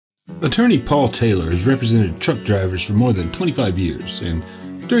Attorney Paul Taylor has represented truck drivers for more than 25 years, and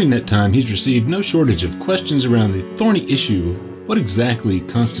during that time he's received no shortage of questions around the thorny issue of what exactly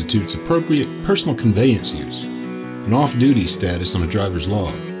constitutes appropriate personal conveyance use, an off-duty status on a driver's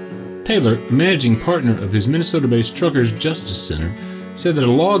log. Taylor, a managing partner of his Minnesota-based Truckers Justice Center, said that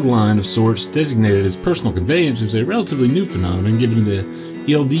a log line of sorts designated as personal conveyance is a relatively new phenomenon, given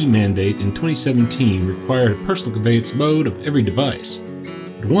the ELD mandate in 2017 required a personal conveyance mode of every device.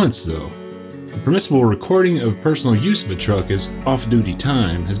 At once, though, the permissible recording of personal use of a truck as off-duty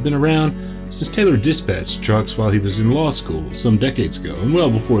time has been around since Taylor dispatched trucks while he was in law school some decades ago, and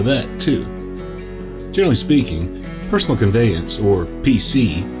well before that, too. Generally speaking, personal conveyance, or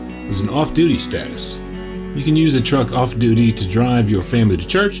PC, was an off-duty status. You can use a truck off-duty to drive your family to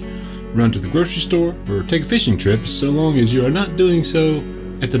church, run to the grocery store, or take a fishing trip, so long as you are not doing so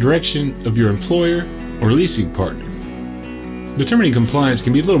at the direction of your employer or leasing partner. Determining compliance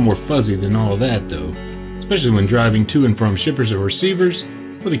can be a little more fuzzy than all that, though, especially when driving to and from shippers or receivers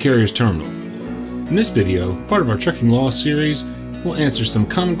or the carrier's terminal. In this video, part of our trucking law series, we'll answer some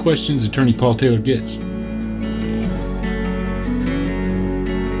common questions Attorney Paul Taylor gets.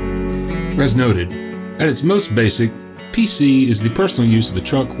 As noted, at its most basic, PC is the personal use of a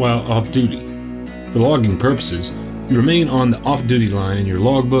truck while off-duty. For logging purposes, you remain on the off-duty line in your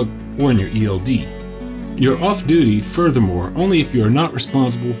logbook or in your ELD. You're off-duty, furthermore, only if you are not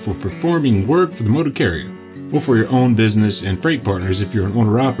responsible for performing work for the motor carrier, or for your own business and freight partners if you're an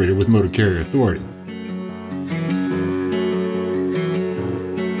owner-operator with motor carrier authority.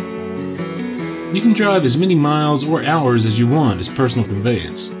 You can drive as many miles or hours as you want as personal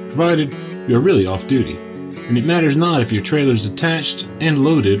conveyance, provided you are really off-duty, and it matters not if your trailer is attached and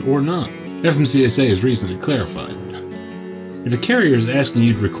loaded or not. FMCSA has recently clarified. If a carrier is asking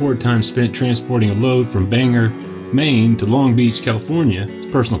you to record time spent transporting a load from Bangor, Maine to Long Beach, California as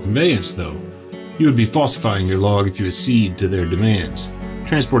personal conveyance, though, you would be falsifying your log if you accede to their demands.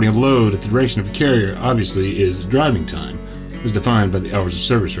 Transporting a load at the direction of a carrier obviously is driving time, as defined by the hours of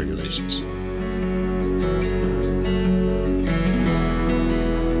service regulations.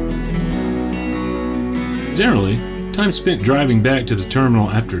 Generally, time spent driving back to the terminal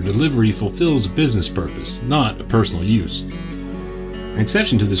after delivery fulfills a business purpose, not a personal use. An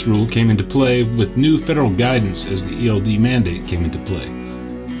exception to this rule came into play with new federal guidance as the ELD mandate came into play.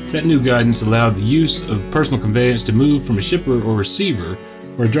 That new guidance allowed the use of personal conveyance to move from a shipper or receiver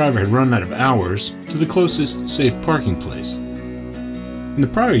where a driver had run out of hours to the closest safe parking place. In the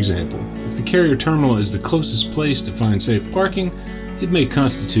prior example, if the carrier terminal is the closest place to find safe parking, it may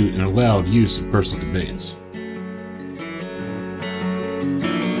constitute an allowed use of personal conveyance.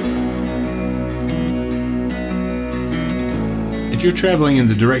 If you're traveling in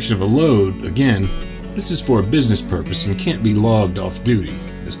the direction of a load, again, this is for a business purpose and can't be logged off-duty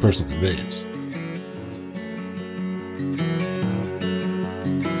as personal conveyance.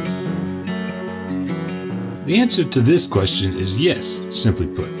 The answer to this question is yes, simply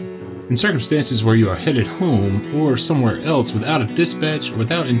put. In circumstances where you are headed home or somewhere else without a dispatch or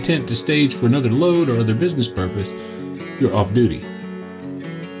without intent to stage for another load or other business purpose, you're off-duty.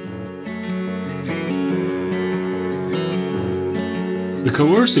 The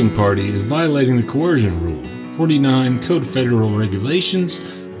coercing party is violating the coercion rule, 49 Code of Federal Regulations,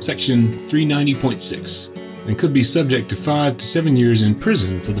 Section 390.6, and could be subject to 5 to 7 years in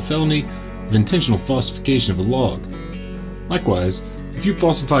prison for the felony of intentional falsification of a log. Likewise, if you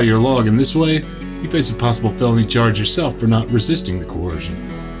falsify your log in this way, you face a possible felony charge yourself for not resisting the coercion.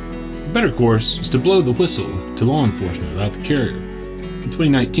 The better course is to blow the whistle to law enforcement about the carrier. In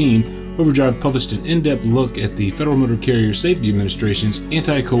 2019, Overdrive published an in-depth look at the Federal Motor Carrier Safety Administration's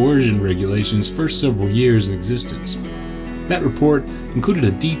anti-coercion regulations' first several years in existence. That report included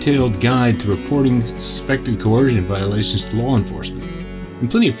a detailed guide to reporting suspected coercion violations to law enforcement, and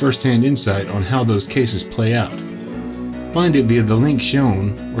plenty of first-hand insight on how those cases play out. Find it via the link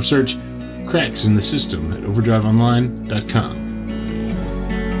shown, or search "Cracks in the System" at overdriveonline.com.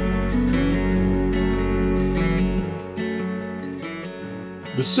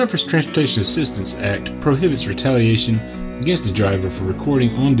 The Surface Transportation Assistance Act prohibits retaliation against a driver for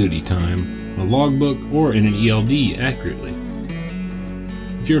recording on-duty time on a logbook or in an ELD accurately.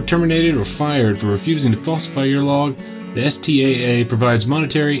 If you're terminated or fired for refusing to falsify your log, the STAA provides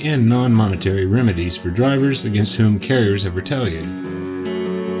monetary and non-monetary remedies for drivers against whom carriers have retaliated.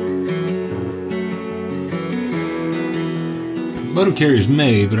 Motor carriers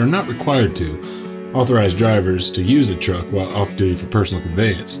may, but are not required to, authorize drivers to use a truck while off-duty for personal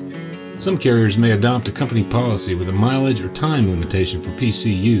conveyance. Some carriers may adopt a company policy with a mileage or time limitation for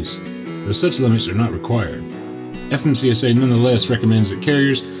PC use, though such limits are not required. FMCSA nonetheless recommends that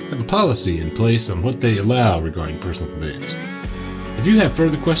carriers have a policy in place on what they allow regarding personal conveyance. If you have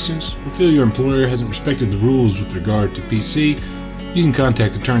further questions or feel your employer hasn't respected the rules with regard to PC, you can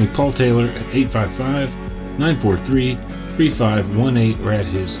contact attorney Paul Taylor at 855-943-3518 or at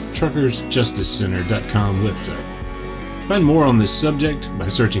his truckersjusticecenter.com website. Find more on this subject by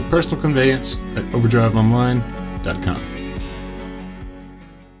searching personal conveyance at overdriveonline.com.